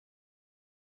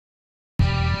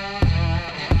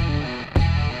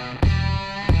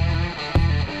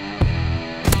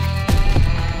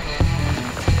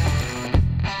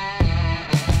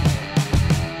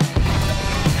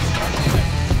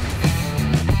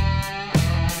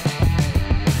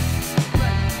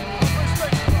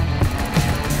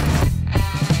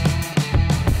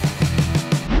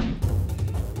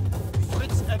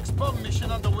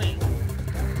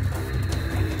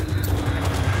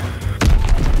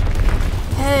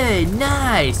Okay,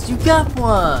 nice! You got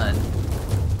one!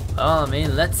 Well, I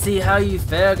mean, let's see how you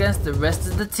fare against the rest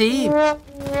of the team.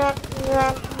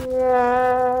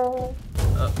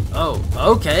 Oh,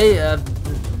 okay,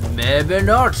 maybe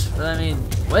not. I mean,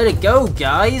 way to go,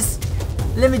 guys!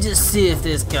 Let me just see if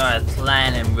this guy is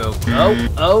planning real quick.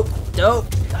 Oh,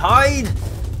 hide!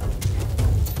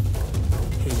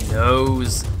 He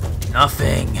knows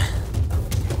nothing.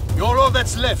 You're all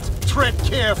that's left. Tread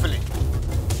carefully.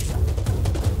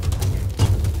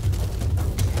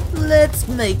 Let's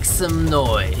make some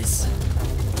noise.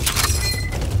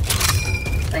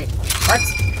 Wait,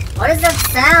 what is that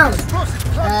sound?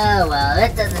 Oh well,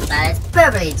 it doesn't matter. It's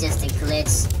probably just a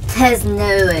glitch. There's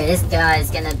no way this guy is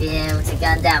gonna be able to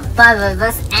gun down 5 of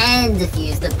us and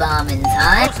defuse the bomb in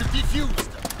time.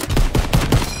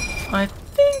 I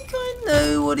think I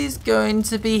know what he's going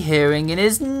to be hearing in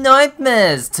his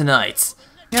nightmares tonight.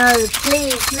 No,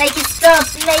 please, make it stop!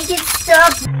 Make it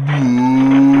stop!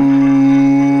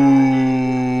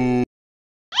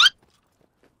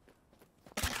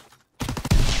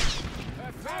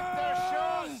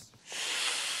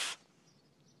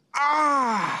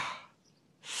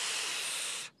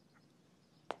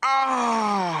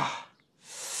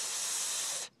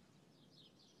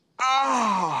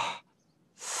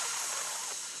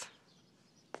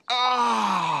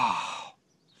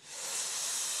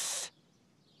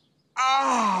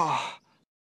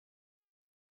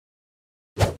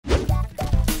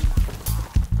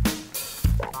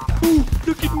 Oh,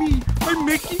 look at me! I'm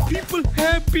making people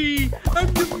happy!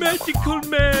 I'm the magical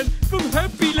man from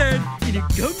Happy Land in a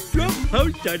gumdrop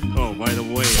house on... Oh, by the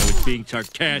way, I was being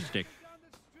sarcastic.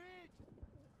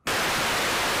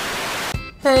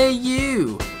 Hey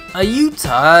you! Are you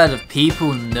tired of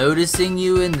people noticing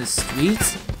you in the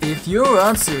streets? If your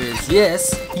answer is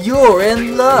yes, you're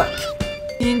in luck!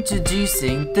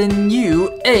 Introducing the new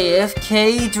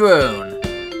AFK drone!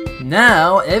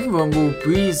 Now everyone will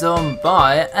breeze on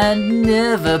by and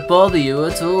never bother you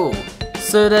at all,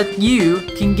 so that you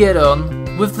can get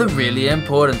on with the really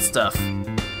important stuff.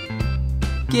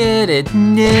 Get it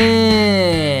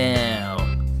now!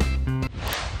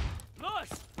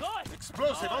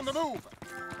 Explosive on the move.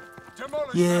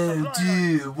 Yo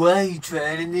dude, why are you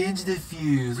trying to ninja the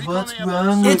fuse? What's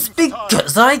wrong with... It's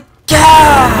because I can!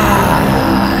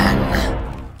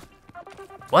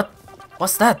 What?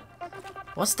 What's that?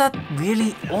 What's that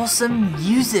really awesome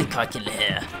music I can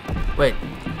hear? Wait,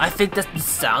 I think that's the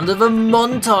sound of a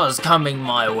montage coming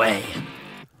my way.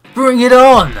 Bring it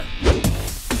on!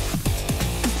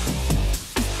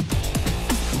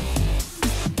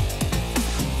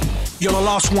 You're the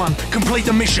last one. Complete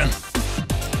the mission.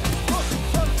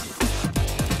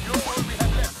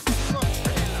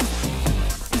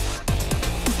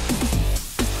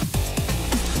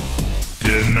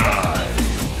 Denied.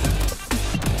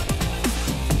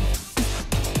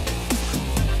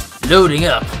 Loading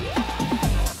up.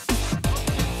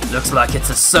 Looks like it's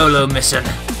a solo mission.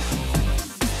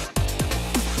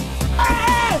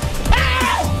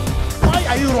 Why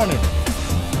are you running?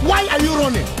 Why are you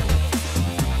running?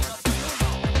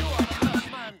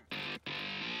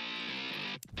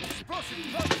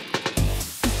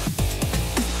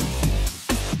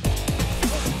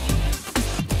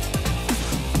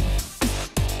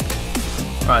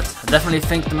 Right, I definitely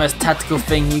think the most tactical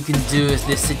thing you can do in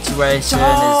this situation is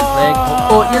play,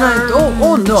 or you know,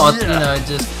 or not, you know,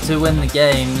 just to win the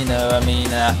game. You know, I mean,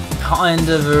 kind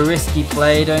of a risky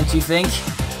play, don't you think?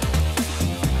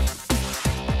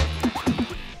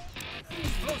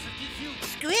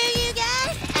 Screw you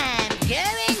guys, I'm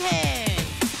going home.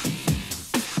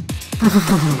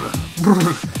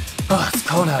 Oh, it's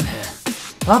cold out here.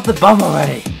 Plant the bomb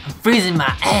already. I'm freezing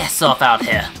my ass off out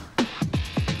here.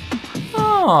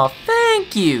 Oh,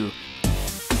 thank you!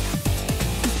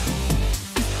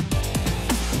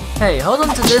 Hey, hold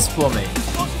on to this for me.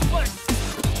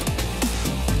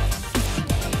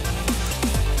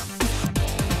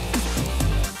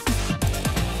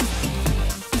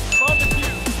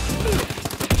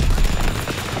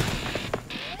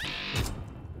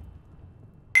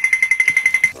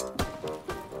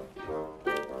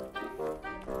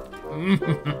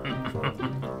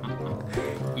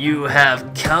 You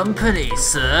have company,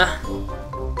 sir.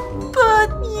 But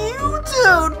you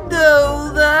don't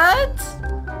know that.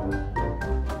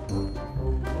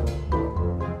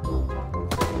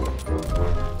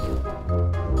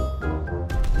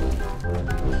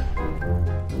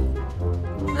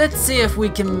 Let's see if we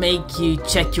can make you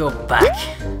check your back.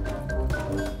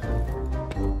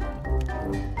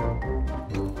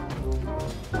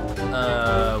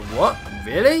 What?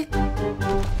 Really?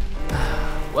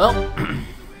 Well,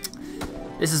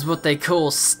 This is what they call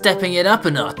stepping it up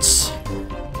a notch.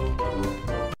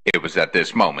 It was at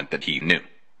this moment that he knew.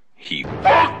 He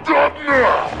Fucked up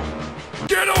now!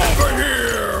 Get over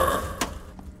here!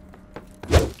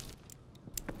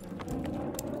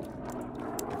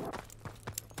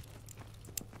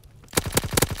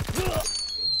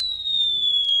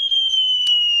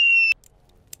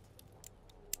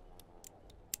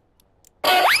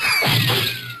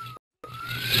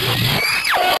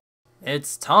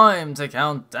 It's time to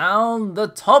count down the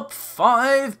top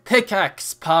 5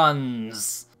 pickaxe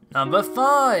puns. Number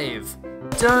 5.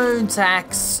 Don't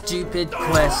ask stupid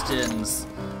questions.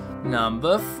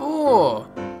 Number 4.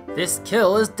 This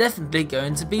kill is definitely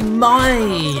going to be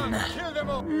mine.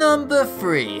 Number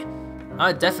 3.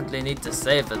 I definitely need to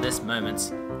savor this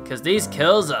moment, because these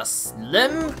kills are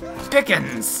slim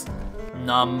pickings.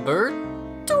 Number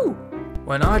 2.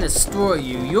 When I destroy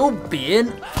you, you'll be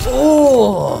in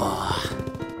awe.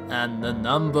 And the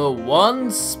number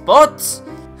 1 spot?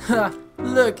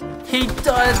 Look, he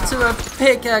died to a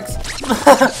pickaxe. That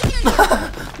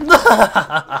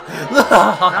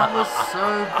was so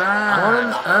bad. What on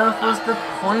earth was the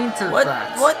point of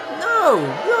that? What?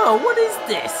 No, what is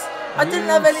this? I didn't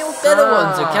have any better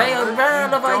ones, okay? I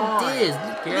ran out of ideas.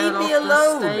 Leave me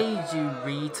alone. Get off the stage, you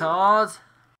retard.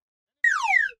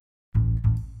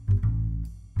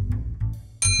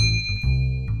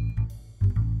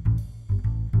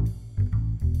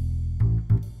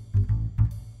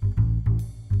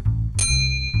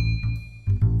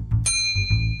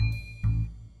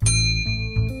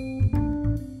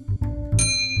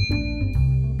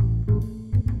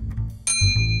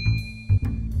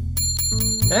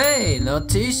 Hey, not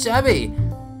too shabby.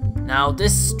 Now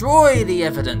destroy the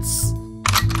evidence.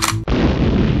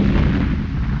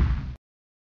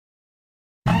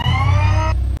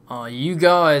 Are you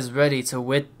guys ready to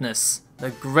witness the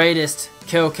greatest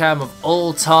kill cam of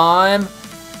all time?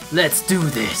 Let's do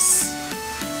this.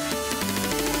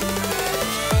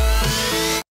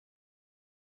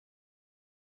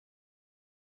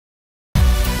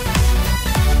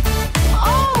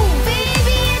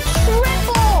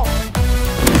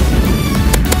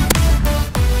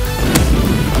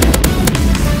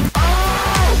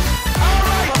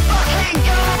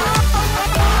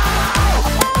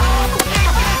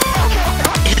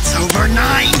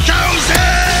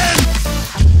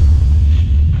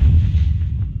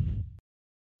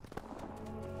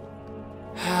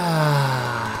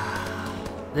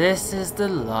 This is the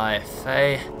life,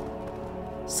 eh?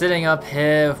 Sitting up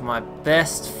here with my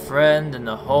best friend in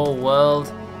the whole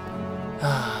world.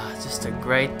 Just a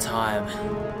great time.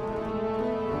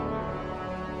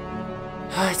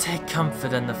 I take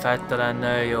comfort in the fact that I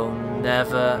know you'll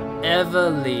never, ever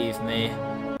leave me.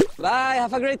 Bye,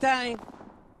 have a great time.